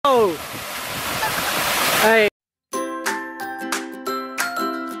boat. Hey.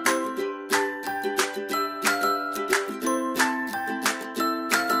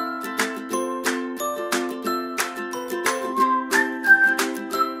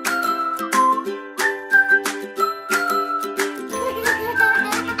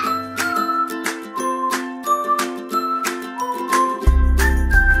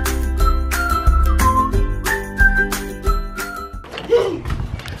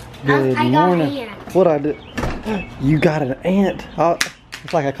 Good morning. What I did? You got an ant.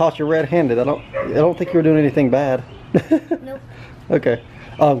 It's like I caught you red-handed. I don't think you were doing anything bad. Nope. Okay.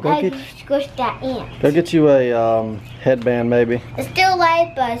 Squished that ant. Go get you a headband, maybe. It's still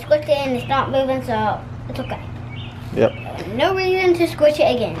light, but I squished it and it's not moving, so it's okay. Yep. No reason to squish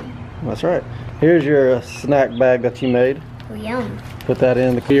it again. That's right. Here's your snack bag that you made. Oh, yum. Put that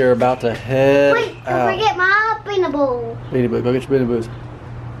in. You're about to head Wait, out. don't forget my Beanie Boo. Beanie Boo. Go get your Beanie Boos.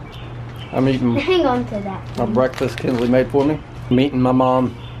 I'm eating Hang on to that. my breakfast Kinsley made for me. I'm meeting my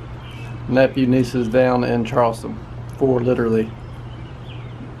mom, nephew, nieces down in Charleston for literally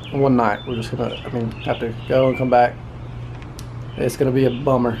one night. We're just gonna, have to go and come back. It's gonna be a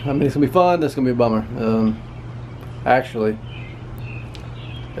bummer. It's gonna be fun. It's gonna be a bummer. Actually,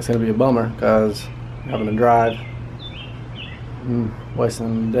 it's gonna be a bummer because having to drive,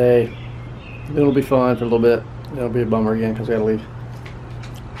 wasting the day. It'll be fun for a little bit. It'll be a bummer again because we gotta leave.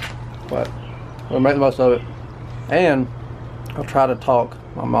 But we'll make the most of it. And I'll try to talk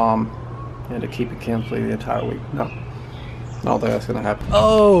my mom into keeping Kinsley the entire week. No, I don't think that's gonna happen.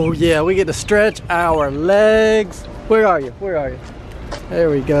 Oh yeah, we get to stretch our legs. Where are you? Where are you? There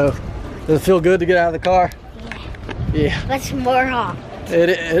we go. Does it feel good to get out of the car? Yeah. But it's more hot. It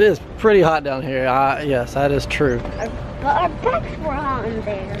is pretty hot down here. Yes, that is true. But our backs were hot in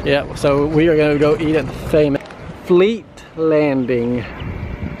there. Yeah, so we are gonna go eat at the famous Fleet Landing.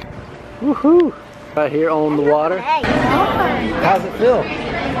 Woohoo! Right here on the water. How's it feel?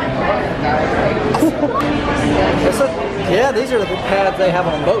 Yeah, these are the pads they have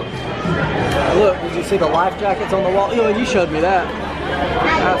on boats. Look, did you see the life jackets on the wall? Oh, you showed me that.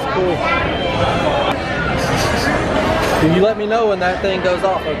 That's cool. You let me know when that thing goes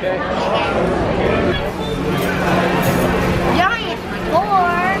off, okay? Giant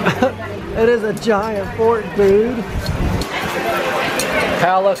fort. It is a giant fort, dude.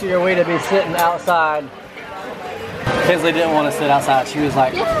 How lucky are we to be sitting outside? Kinsley didn't want to sit outside. She was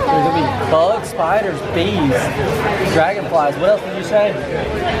like, there's gonna be bugs, spiders, bees, dragonflies. What else did you say?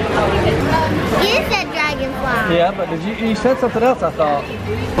 You said dragonfly. Yeah, but you said something else, I thought.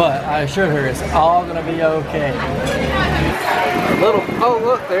 But I assured her it's all gonna be okay. Oh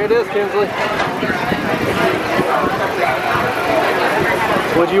look, there it is, Kinsley.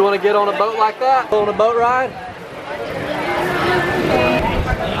 Would you want to get on a boat like that? On a boat ride?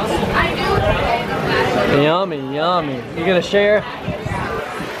 Yummy, yummy. You gonna share?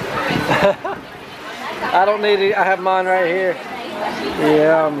 I don't need it. I have mine right here.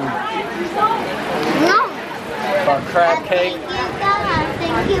 Yum. No. Our crab cake.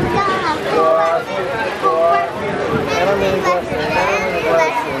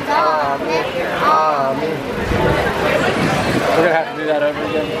 We're gonna have to do that over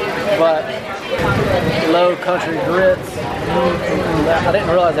again. But low country grits. I didn't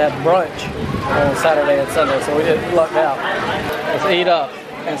realize they had brunch on Saturday and Sunday, so we lucked out. Let's eat up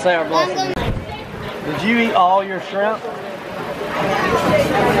and say our blessings. Did you eat all your shrimp?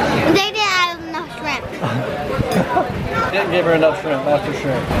 They didn't have enough shrimp. Didn't give her enough shrimp, that's for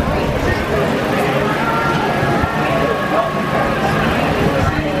sure.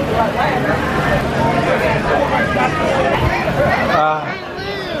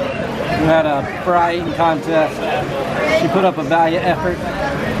 We had a fry eating contest. She put up a valiant effort,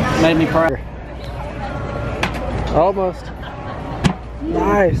 made me proud. Almost.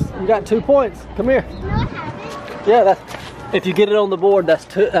 Nice. You got 2 points. Come here. Yeah, that's. If you get it on the board,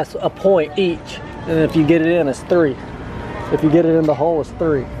 that's a point each, and if you get it in, it's 3. If you get it in the hole, it's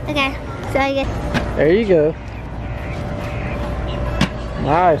 3. Okay. So I guess. There you go.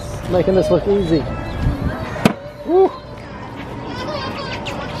 Nice. Making this look easy. Woo.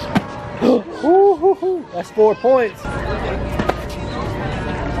 Ooh, that's 4 points.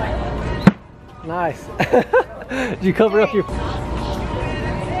 Nice. Did you cover up your...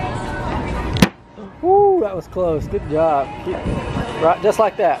 Woo, that was close. Good job. Right, just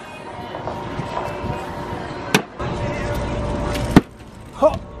like that.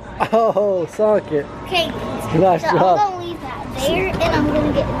 Oh, sunk it. Okay. Nice so job. I'm gonna leave that there, and I'm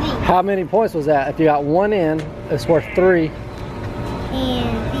gonna get these. How many points was that? If you got 1 in, it's worth 3.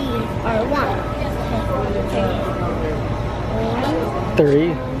 And these are 1.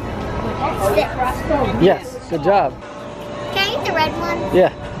 3. Yes, good job. Can I eat the red one?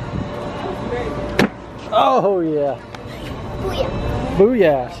 Yeah. Oh yeah. Booyah.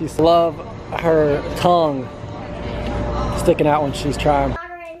 Booyah. She's love her tongue sticking out when she's trying.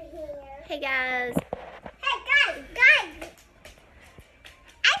 Hey guys. Hey guys.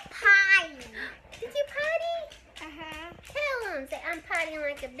 I potty. Did you potty? Uh-huh. Tell them. Say I'm pottying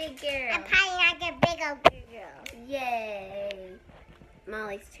like a big girl. I'm pottying like a big old girl. Yay.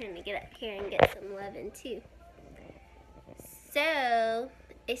 Molly's trying to get up here and get some loving too. So,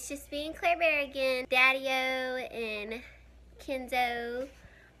 it's just me and Claire Bear again. Daddy-O and Kenzo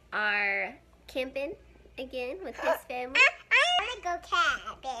are camping again with his family. I want to go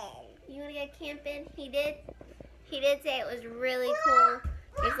camping. You want to go camping? He did say it was really cool.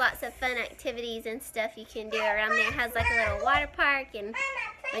 There's lots of fun activities and stuff you can do around there. It has like a little water park and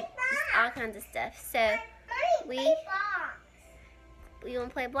like just all kinds of stuff. So, we want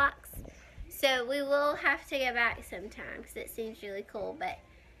to play blocks. So we will have to go back sometime because it seems really cool, but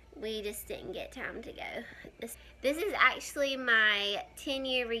we just didn't get time to go. This is actually my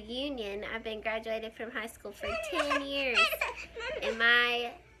 10-year reunion. I've been graduated from high school for 10 years, and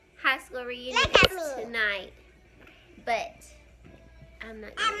my high school reunion is tonight. But I'm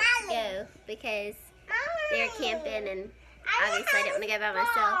not going to go because they're camping, and obviously I didn't want to go by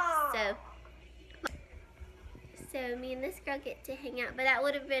myself. So me and this girl get to hang out, but that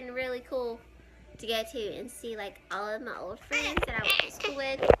would have been really cool to go to and see like all of my old friends that I went to school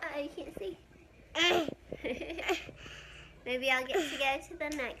with. Uh-oh, you can't see. Maybe I'll get to go to the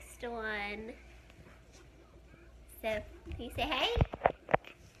next one. So, can you say hey?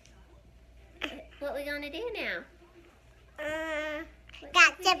 What we gonna do now?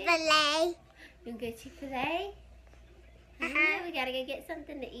 Got Chick-fil-A. You gonna go Chick-fil-A? We gotta go get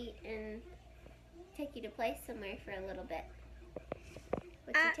something to eat and take you to play somewhere for a little bit.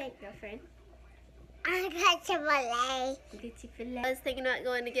 What you take, girlfriend? I got Chick-fil-A. Get Chick-fil-A. I was thinking about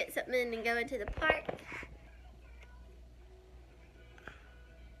going to get something and going to the park.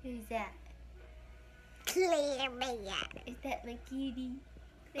 Who's that? Claire Bear. Is that my cutie?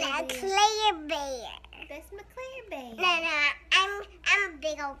 That's Claire Bear. That's my Claire Bear. No, I'm a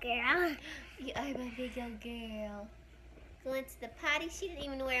big old girl. You are my big old girl. Going to the potty, she didn't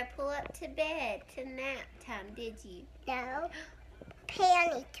even wear a pull-up to bed, to nap time, did you? No.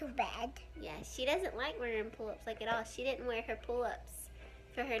 Panty to bed. Yeah, she doesn't like wearing pull-ups like at all. She didn't wear her pull-ups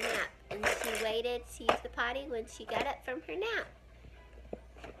for her nap, and she waited to use the potty when she got up from her nap.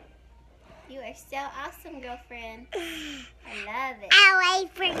 You are so awesome, girlfriend. I love it. I'll wait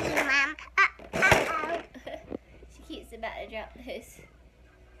for you, Mom. Uh-oh. She keeps about to drop those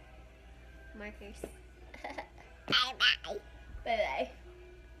markers. Bye-bye. Bye-bye.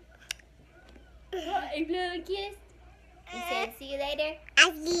 A little kiss. You said see you later?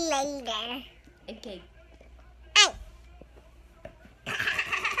 I'll see you later. Okay.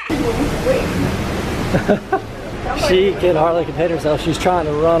 She can hardly contain herself. She's trying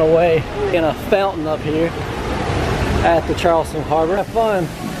to run away in a fountain up here at the Charleston Harbor. Have fun.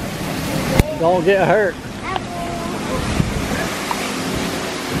 Don't get hurt.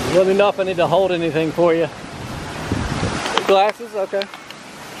 Let me know if I need to hold anything for you. Glasses? Okay.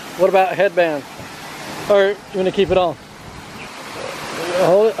 What about a headband? Or you want to keep it on?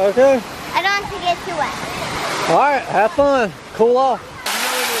 Hold it? Okay. I don't want to get too wet. Alright, have fun. Cool off.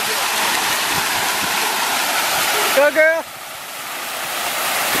 Go, girl.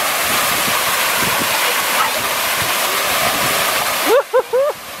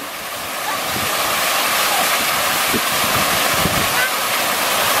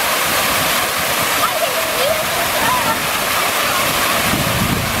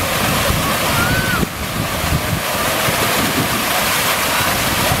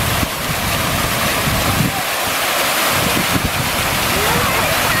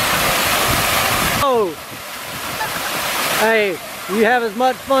 Hey, you have as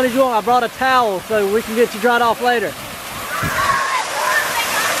much fun as you want. I brought a towel so we can get you dried off later.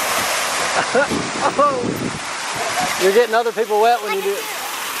 Oh, you're getting other people wet when you do it.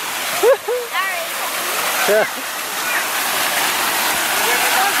 Sorry.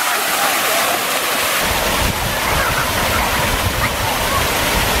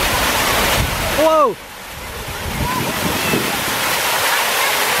 Whoa!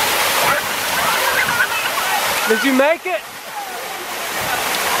 Did you make it?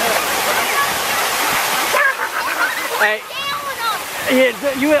 Hey, yeah,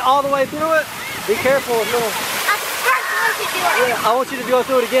 you went all the way through it? Be careful. Yeah, I want you to go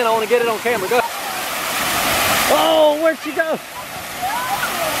through it again. I want to get it on camera. Go. Oh, where'd she go?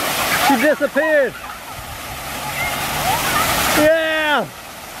 She disappeared. Yeah.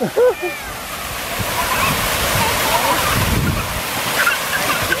 Go,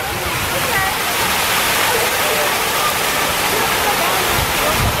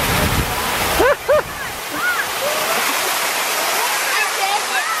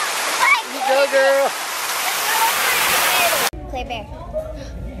 girl. Claire Bear,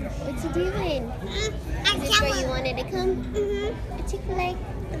 what you doing? Is this where you wanted to come? A Chick-fil-A?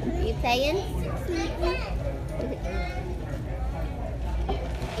 Are you playing?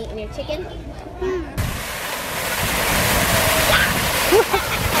 Eating your chicken?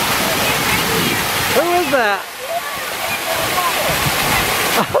 Who is that?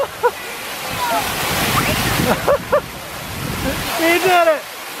 He did it!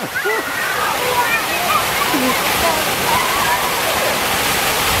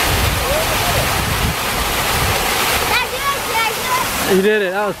 You did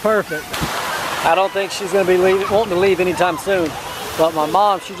it. That was perfect. I don't think she's going to be wanting to leave anytime soon. But my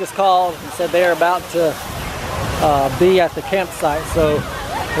mom, she just called and said they're about to be at the campsite. So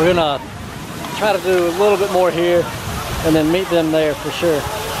we're going to try to do a little bit more here and then meet them there for sure.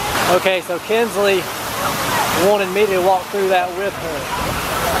 Okay, so Kinsley wanted me to walk through that with her.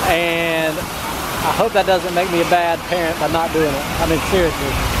 And I hope that doesn't make me a bad parent by not doing it. I mean,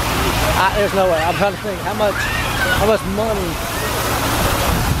 seriously. There's no way. I'm trying to think how much money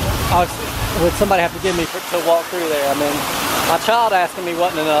would somebody have to give me to walk through there. I mean, my child asking me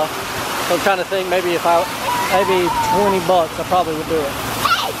wasn't enough. So I'm trying to think maybe if maybe 20 bucks, I probably would do it.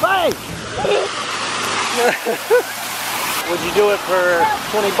 Hey! Would you do it for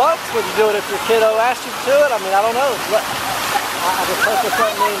 20 bucks? Would you do it if your kiddo asked you to do it? I mean, I don't know. I just hope this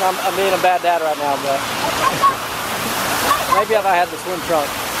doesn't mean I'm being a bad dad right now, but maybe if I had the swim trunk.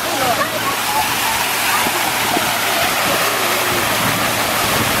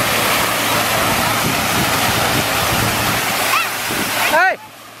 Hey!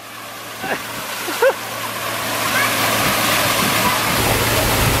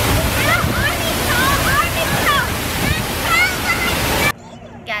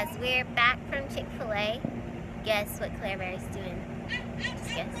 Guys, we're back from Chick-fil-A. Guess what Claire Bear's doing? Just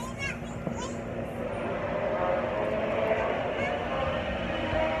guess.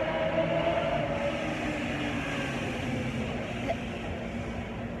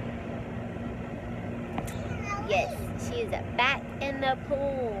 Yes, she is back in the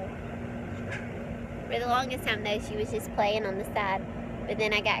pool. For the longest time though, she was just playing on the side. But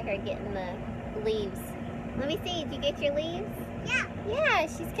then I got her getting the leaves. Let me see, did you get your leaves? Yeah. Yeah,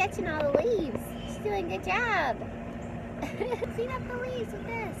 she's catching all the leaves. She's doing a good job. Clean up the leaves with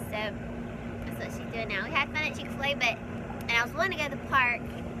this. So that's what she's doing now. We had fun at Chick-fil-A, and I was wanting to go to the park,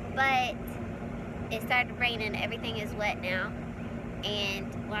 but it started raining. Everything is wet now.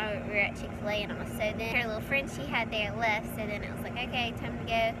 And while we were at Chick-fil-A and all, so then her little friend she had there left, so then it was like, okay, time to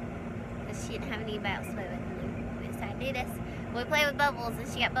go, because she didn't have anybody else to play with, and we decided to do this. We played with bubbles, and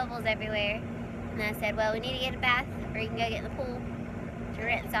she got bubbles everywhere, and I said, well, we need to get a bath, or you can go get in the pool to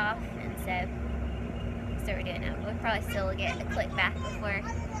rinse off, and so we're doing that. We'll probably still get a quick bath before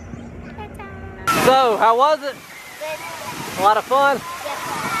bedtime. So, how was it? Good. A lot of fun? Yep.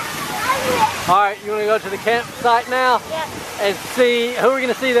 Alright, you want to go to the campsite now? Yep. And see, who are we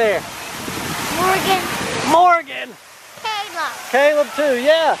going to see there? Morgan. Morgan! Caleb. Caleb too,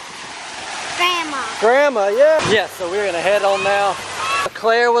 yeah. Grandma. Grandma, yeah. Yeah, so we're going to head on now.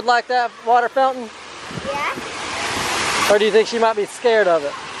 Claire would like that water fountain? Yeah. Or do you think she might be scared of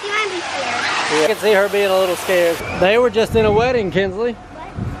it? She might be scared. Yeah. I can see her being a little scared. They were just in a wedding, Kinsley.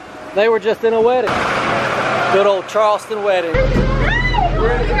 What? They were just in a wedding. Good old Charleston wedding.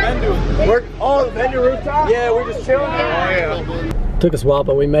 We're in the venue. The venue rooftop? Yeah, we're just chilling. Oh, yeah. Took us a while,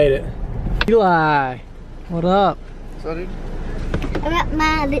 but we made it. Eli, what up? So, dude? I got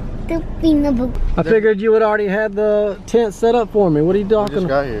my little finger boot. I figured you would already had the tent set up for me. What are you talking We just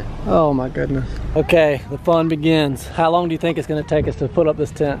got here. Oh my goodness. Okay, the fun begins. How long do you think it's going to take us to put up this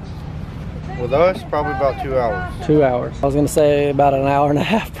tent? With us, probably about 2 hours. 2 hours. I was going to say about an hour and a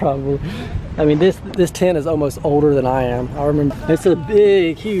half probably. I mean, this tent is almost older than I am. I remember it's a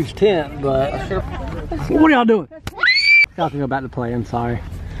big, huge tent, but what are y'all doing? Y'all can go back to playing, sorry.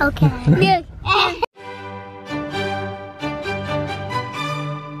 Okay.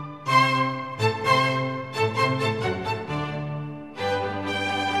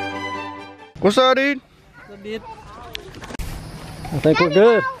 What's up, dude? I think we're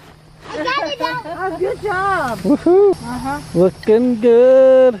good. I got it now. Oh, good job. Woohoo! Looking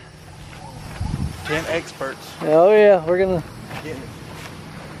good. Tent experts. Oh yeah, we're gonna.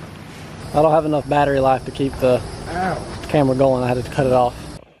 I don't have enough battery life to keep the camera going. I had to cut it off.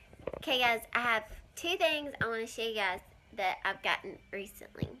 Okay guys, I have two things I want to show you guys. that I've gotten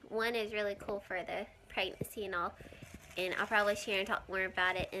recently. One is really cool for the pregnancy and all, and I'll probably share and talk more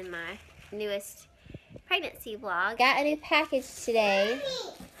about it in my newest pregnancy vlog. Got a new package today.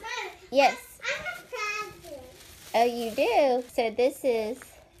 Mommy, yes. I have package. Oh, you do? So this is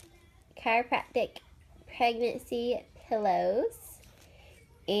chiropractic pregnancy pillows.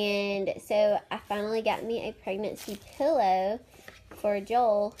 And so I finally got me a pregnancy pillow for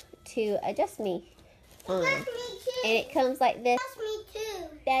Joel to adjust me on. Adjust me too. And it comes like this. Adjust me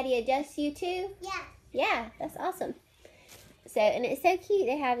too. Daddy adjusts you too? Yeah. Yeah, that's awesome. So, and it's so cute.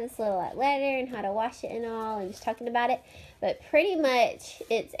 They have this little like letter and how to wash it and all, and just talking about it. But pretty much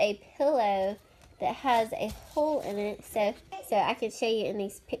it's a pillow that has a hole in it. So I can show you in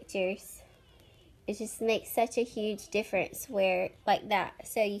these pictures. It just makes such a huge difference where like that.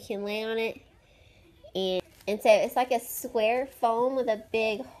 So you can lay on it, and so it's like a square foam with a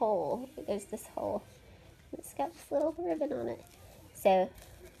big hole. There's this hole. It's got this little ribbon on it. So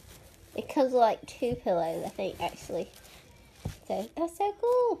it comes with like 2 pillows, I think, actually. So that's so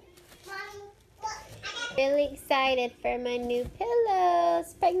cool. Really excited for my new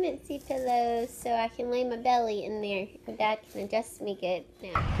pillows, pregnancy pillows, so I can lay my belly in there and Dad can adjust me good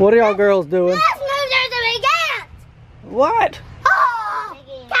now. What are y'all girls doing? Let's move to the big ant! What? Oh!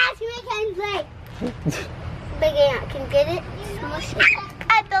 Catch me, Kinsley! Big ant can get it. Smush it.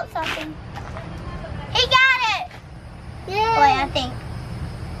 I built something. He got it! Yeah. Oh, wait, I think.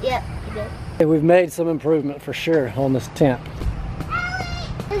 Yep, he did. Hey, we've made some improvement for sure on this tent.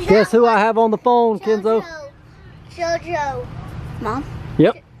 Guess who I have on the phone, Kenzo? Jojo. Mom?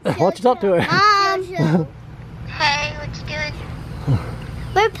 Yep. Why don't you talk to her? Mom. Hey, what you doing?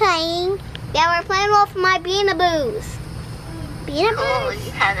 We're playing. Yeah, we're playing with my beanaboos. Beanaboos? Oh,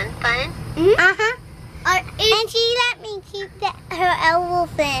 you having fun? Uh-huh. And she let me keep her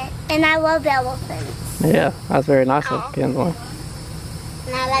elephant, and I love elephants. Yeah, that's very nice of Kinsley.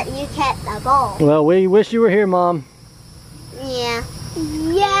 And I let you catch the ball. Well, we wish you were here, Mom. Yeah.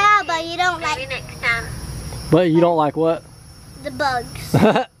 Yeah, but you don't like... Maybe next time. But you don't like what? The bugs.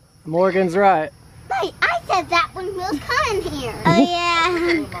 Morgan's right. Wait, I said that when we was coming here. Oh, yeah.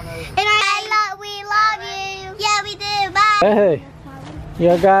 And we love you. Yeah, we do. Bye. Hey,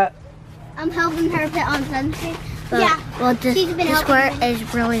 you got... I'm helping her put on sunscreen. Yeah. Well, this square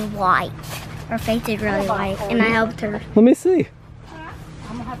is really white. Her face is really white, and I helped her. Let me see.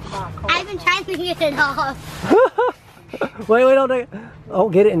 I've been trying to get it off. Wait, don't take it. Oh,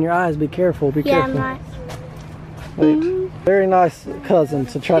 get it in your eyes. Be careful. Be careful. Yeah, I'm not. Wait. Very nice cousin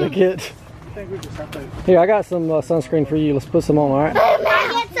to try to get. Here, I got some sunscreen for you. Let's put some on, all right?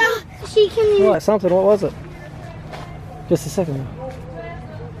 I get some. She can use. What? Something. What was it? Just a second.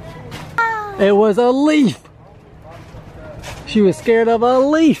 It was a leaf. She was scared of a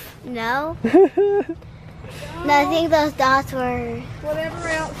leaf. No. No, I think those dots were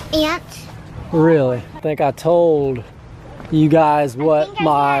ants. Really? I think I told you guys what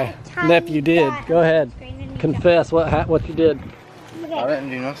my nephew did. Go ahead. Confess what you did. I didn't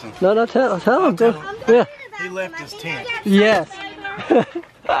do nothing. No, tell him. Yeah. He left his tent. Yes.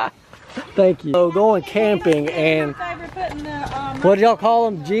 Thank you. So going camping and what did y'all call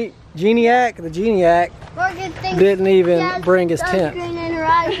him? Geniac? The Geniac didn't even bring his tent.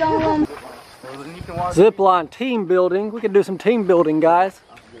 Zipline team building. We could do some team building, guys.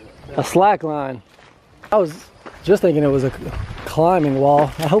 A slack line. I was just thinking it was a climbing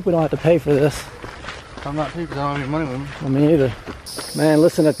wall. I hope we don't have to pay for this. I'm not too because I don't have any money with me. I mean either. Man,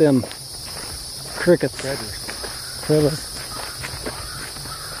 listen at them crickets. Critters.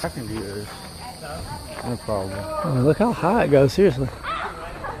 I can do this. No problem. I mean, look how high it goes, seriously.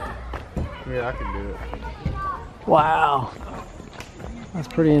 Yeah, I can do it. Wow. That's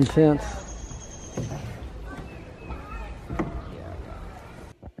pretty intense.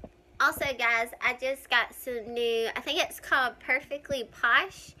 Also, guys, I just got some new, I think it's called Perfectly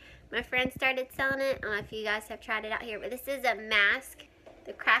Posh. My friend started selling it. I don't know if you guys have tried it out here, but this is a mask,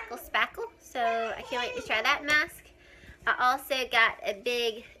 the Crackle Spackle. So I can't wait to try that mask. I also got a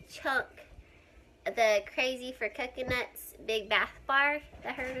big chunk of the Crazy for Coconuts big bath bar that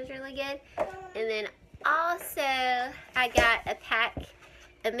I heard was really good. And then also I got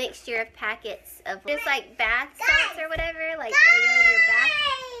a mixture of packets of just like bath salts or whatever, like they go in your bath.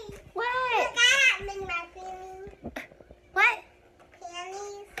 What? What?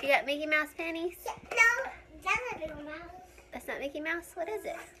 Panties. You got Mickey Mouse panties? No, that's not Mickey Mouse. That's not Mickey Mouse? What is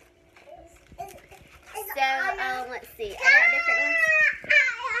it? So, let's see. I got different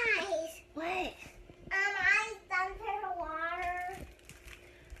ones. What? I dumped her water.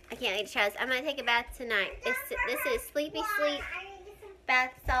 I can't wait to try this. I'm going to take a bath tonight. This is Sleepy Sleep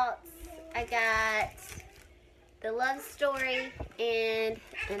bath salts. I got the love story, and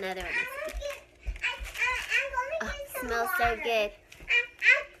another one. Oh, smells so good.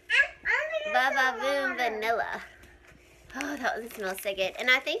 Baba Boom Vanilla. Oh, that one smells so good. And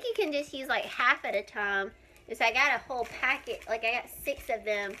I think you can just use like half at a time. So I got a whole packet, like I got 6 of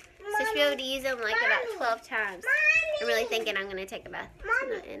them. So I should be able to use them like about 12 times. I'm really thinking I'm going to take a bath tonight. I'm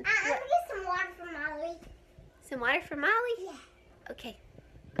going to get some water for Molly. Some water for Molly? Yeah. Okay.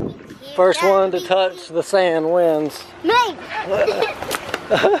 First one to touch the sand wins. Me! Thank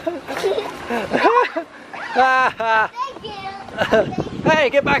you. Hey,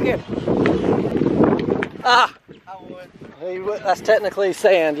 get back here. Ah. That's technically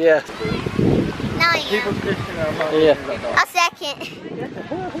sand, yeah. No, I am. Yeah. A second.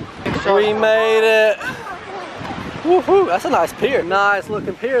 We made it. Woohoo! That's a nice pier. Nice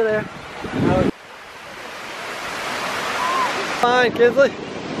looking pier there. Fine, Kinsley.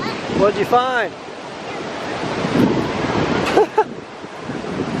 What'd you find?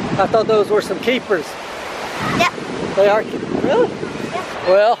 I thought those were some keepers. Yep. They are keepers. Really? Yep.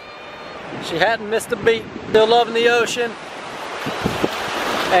 Well, she hadn't missed a beat. Still loving the ocean.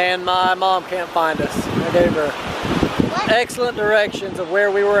 And my mom can't find us. I gave her excellent directions of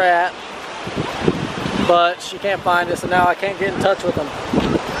where we were at, but she can't find us, and now I can't get in touch with them.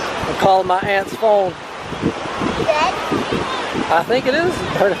 I'm calling my aunt's phone. Dead? I think it is.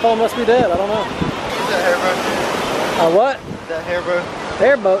 Her phone must be dead. I don't know. Is that hairboat? What? Is that hairboat?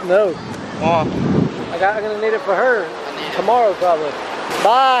 Airboat? No. Mom. I'm gonna need it for her tomorrow probably.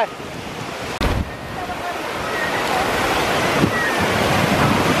 Bye.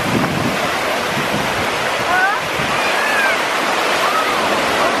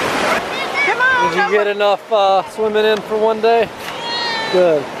 Did you get enough swimming in for one day?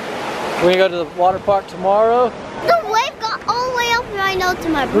 Good. We're gonna go to the water park tomorrow. The wave got all the way up my nose to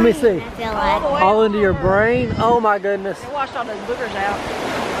my brain. Let me see. I feel like. All into your brain? Oh my goodness. They washed all those boogers out.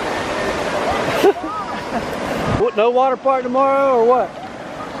 What, no water park tomorrow or what?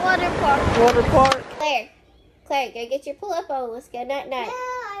 Water park. Water park? Claire, go get your pull-up on. Let's go night-night.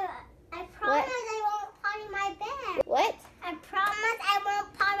 I promise I won't potty my bed. What? I promise I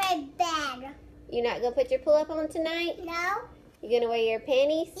won't potty my bed. You're not going to put your pull-up on tonight? No? You going to wear your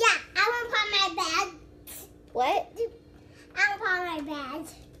panties? Yeah, I won't potty my bed. What? I won't potty my bed.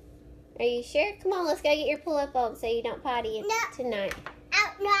 Are you sure? Come on, let's go get your pull-up on so you don't potty tonight.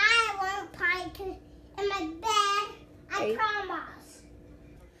 No, I won't potty in my bed. I promise.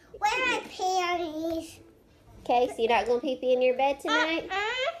 Where are my panties? Okay, so you're not going to pee-pee in your bed tonight?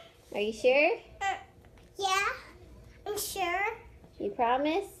 Are you sure? Yeah, I'm sure. You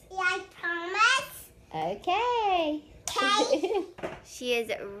promise? Yeah, I promise. Okay. Okay. She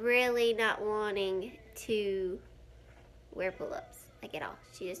is really not wanting to wear pull-ups, like at all.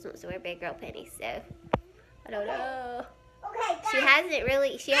 She just wants to wear big girl panties, so I don't know. Okay,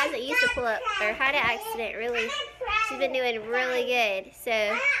 She hasn't used a pull-up or had an accident really. She's been doing really good, so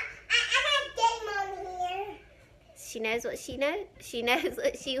I got game on here. she knows what she knows. She knows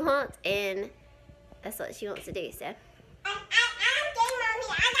what she wants, and that's what she wants to do, so. I got game on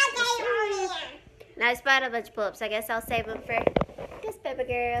here. I got game on here. Now I just bought a bunch of pull-ups. I guess I'll save them for this baby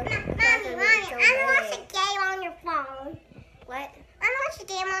girl. Mommy, I watch a game on your phone. What? I watch a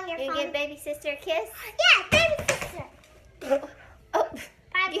game on your You phone. give baby sister a kiss? Yeah, baby sister. Oh,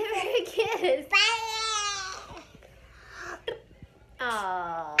 Bye. give her a kiss. Bye. Aww,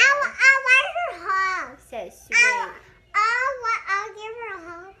 I'll let her hug. so sweet. I'll give her a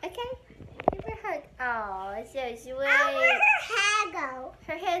hug. Okay, give her a hug. Aw, so I'll sweet. let her head go.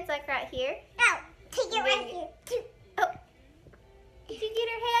 Her head's like right here. No, take it right here. Oh, did you get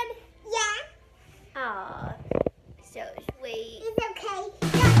her head? Yeah. Aw, so sweet.